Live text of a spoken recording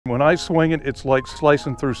When I swing it, it's like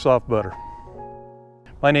slicing through soft butter.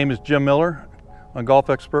 My name is Jim Miller. I'm a golf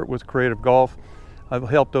expert with Creative Golf. I've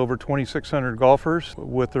helped over 2,600 golfers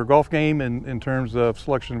with their golf game in terms of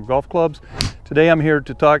selection of golf clubs. Today I'm here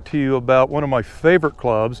to talk to you about one of my favorite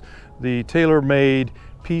clubs, the TaylorMade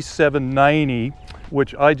P790,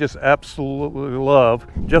 which I just absolutely love.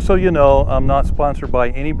 Just so you know, I'm not sponsored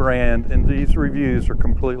by any brand, and these reviews are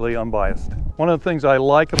completely unbiased. One of the things I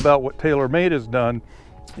like about what TaylorMade has done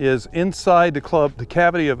is inside the club, the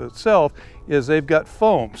cavity of itself, is they've got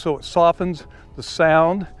foam, so it softens the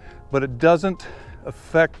sound, but it doesn't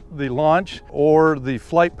affect the launch or the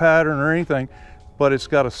flight pattern or anything, but it's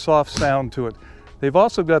got a soft sound to it. They've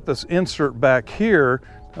also got this insert back here,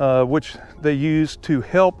 which they use to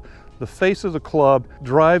help the face of the club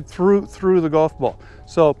drive through the golf ball.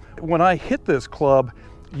 So when I hit this club,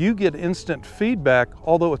 you get instant feedback,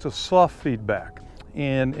 although it's a soft feedback.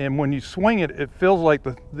 And when you swing it, it feels like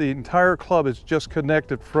the entire club is just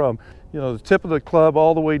connected from, the tip of the club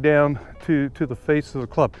all the way down to the face of the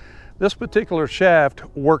club. This particular shaft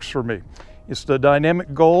works for me. It's the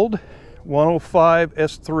Dynamic Gold 105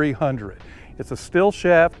 S300. It's a steel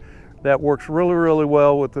shaft that works really, really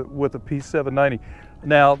well with the P790.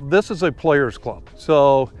 Now, this is a player's club,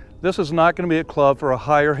 so this is not going to be a club for a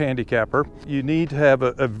higher handicapper. You need to have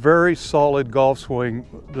a very solid golf swing,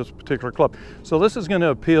 this particular club. So this is going to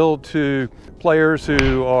appeal to players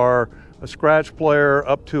who are a scratch player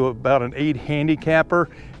up to about an 8 handicapper.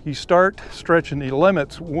 You start stretching the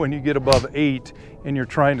limits when you get above 8 and you're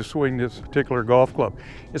trying to swing this particular golf club.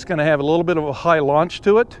 It's going to have a little bit of a high launch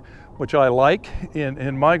to it, which I like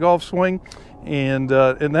in my golf swing. And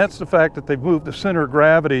that's the fact that they've moved the center of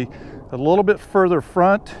gravity a little bit further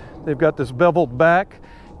front. They've got this beveled back,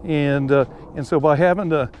 and so by having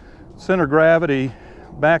the center of gravity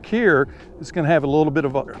back here, it's going to have a little bit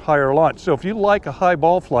of a higher launch. So if you like a high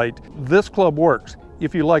ball flight, this club works.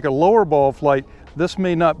 If you like a lower ball flight, this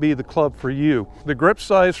may not be the club for you. The grip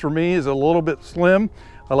size for me is a little bit slim.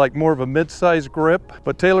 I like more of a mid-sized grip,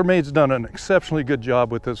 but TaylorMade's done an exceptionally good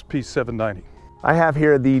job with this P790. I have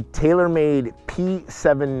here the TaylorMade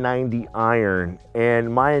P790 iron,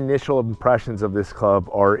 and my initial impressions of this club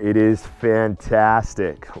are it is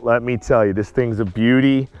fantastic. Let me tell you, this thing's a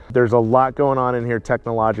beauty. There's a lot going on in here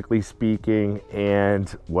technologically speaking, and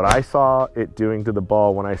what I saw it doing to the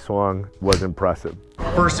ball when I swung was impressive.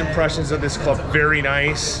 First impressions of this club, very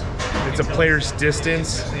nice. It's a player's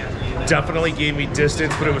distance. Definitely gave me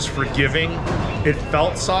distance, but it was forgiving. It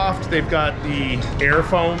felt soft. They've got the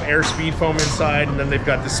air speed foam inside, and then they've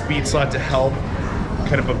got the speed slot to help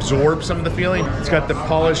kind of absorb some of the feeling. It's got the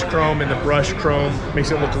polished chrome and the brushed chrome, makes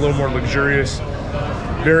it look a little more luxurious.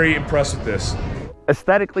 Very impressed with this.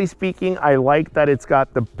 Aesthetically speaking, I like that it's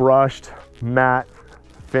got the brushed matte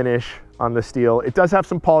finish on the steel. It does have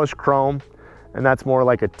some polished chrome, and that's more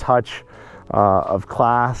like a touch of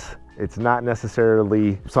class. It's not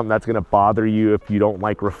necessarily something that's going to bother you if you don't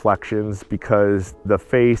like reflections, because the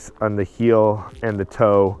face on the heel and the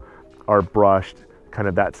toe are brushed, kind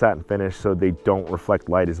of that satin finish, so they don't reflect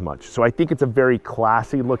light as much. So I think it's a very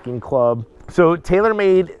classy looking club. So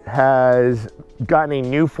TaylorMade has gotten a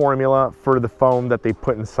new formula for the foam that they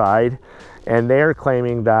put inside, and they are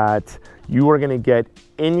claiming that you are going to get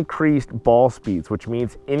increased ball speeds, which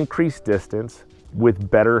means increased distance with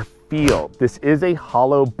better feel. This is a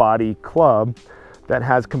hollow body club that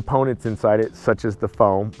has components inside it, such as the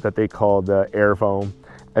foam that they call the air foam,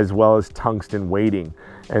 as well as tungsten weighting.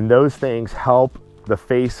 And those things help the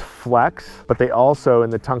face flex, but they also, in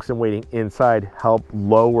the tungsten weighting inside, help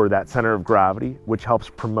lower that center of gravity, which helps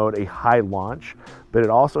promote a high launch, but it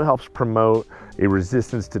also helps promote a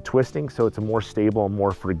resistance to twisting, so it's a more stable and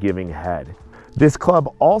more forgiving head. This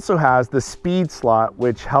club also has the speed slot,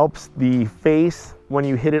 which helps the face, when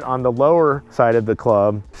you hit it on the lower side of the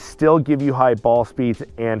club, still give you high ball speeds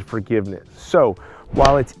and forgiveness. So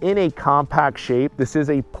while it's in a compact shape, this is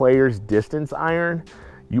a player's distance iron.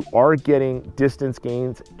 You are getting distance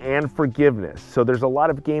gains and forgiveness. So there's a lot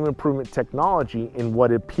of game improvement technology in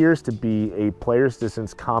what appears to be a player's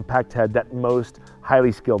distance compact head that most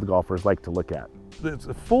highly skilled golfers like to look at. It's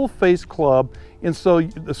a full face club, and so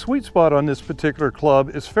the sweet spot on this particular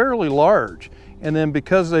club is fairly large. And then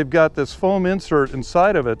because they've got this foam insert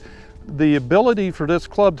inside of it, the ability for this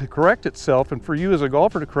club to correct itself, and for you as a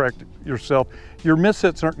golfer to correct yourself, your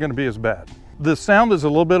mishits aren't going to be as bad. The sound is a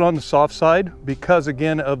little bit on the soft side because,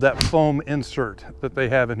 again, of that foam insert that they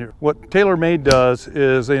have in here. What TaylorMade does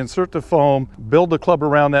is they insert the foam, build the club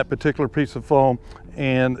around that particular piece of foam,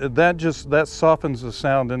 and that softens the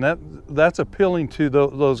sound, and that's appealing to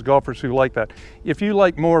those golfers who like that. If you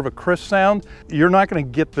like more of a crisp sound, you're not going to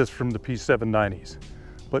get this from the P790s.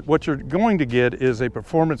 But what you're going to get is a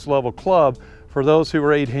performance level club for those who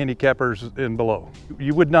are 8 handicappers and below.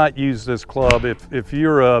 You would not use this club if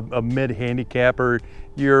you're a mid handicapper,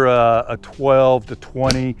 you're a 12 to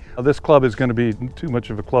 20. This club is going to be too much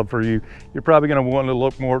of a club for you. You're probably going to want to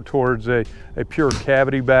look more towards a pure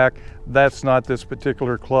cavity back. That's not this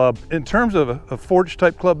particular club. In terms of a forge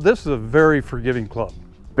type club, this is a very forgiving club.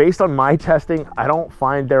 Based on my testing, I don't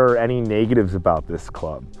find there are any negatives about this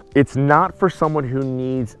club. It's not for someone who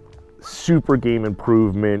needs super game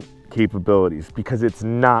improvement capabilities, because it's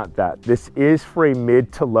not that. This is for a mid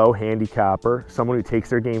to low handicapper, someone who takes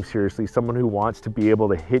their game seriously, someone who wants to be able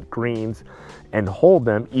to hit greens and hold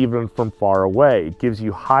them even from far away. It gives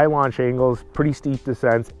you high launch angles, pretty steep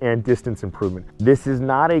descents, and distance improvement. This is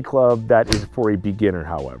not a club that is for a beginner,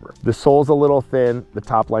 however. The sole's a little thin, the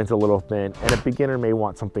top line's a little thin, and a beginner may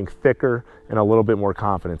want something thicker and a little bit more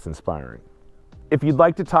confidence inspiring. If you'd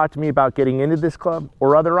like to talk to me about getting into this club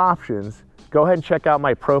or other options, go ahead and check out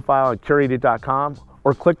my profile on Curated.com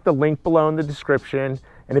or click the link below in the description.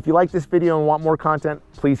 And if you like this video and want more content,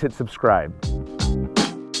 please hit subscribe.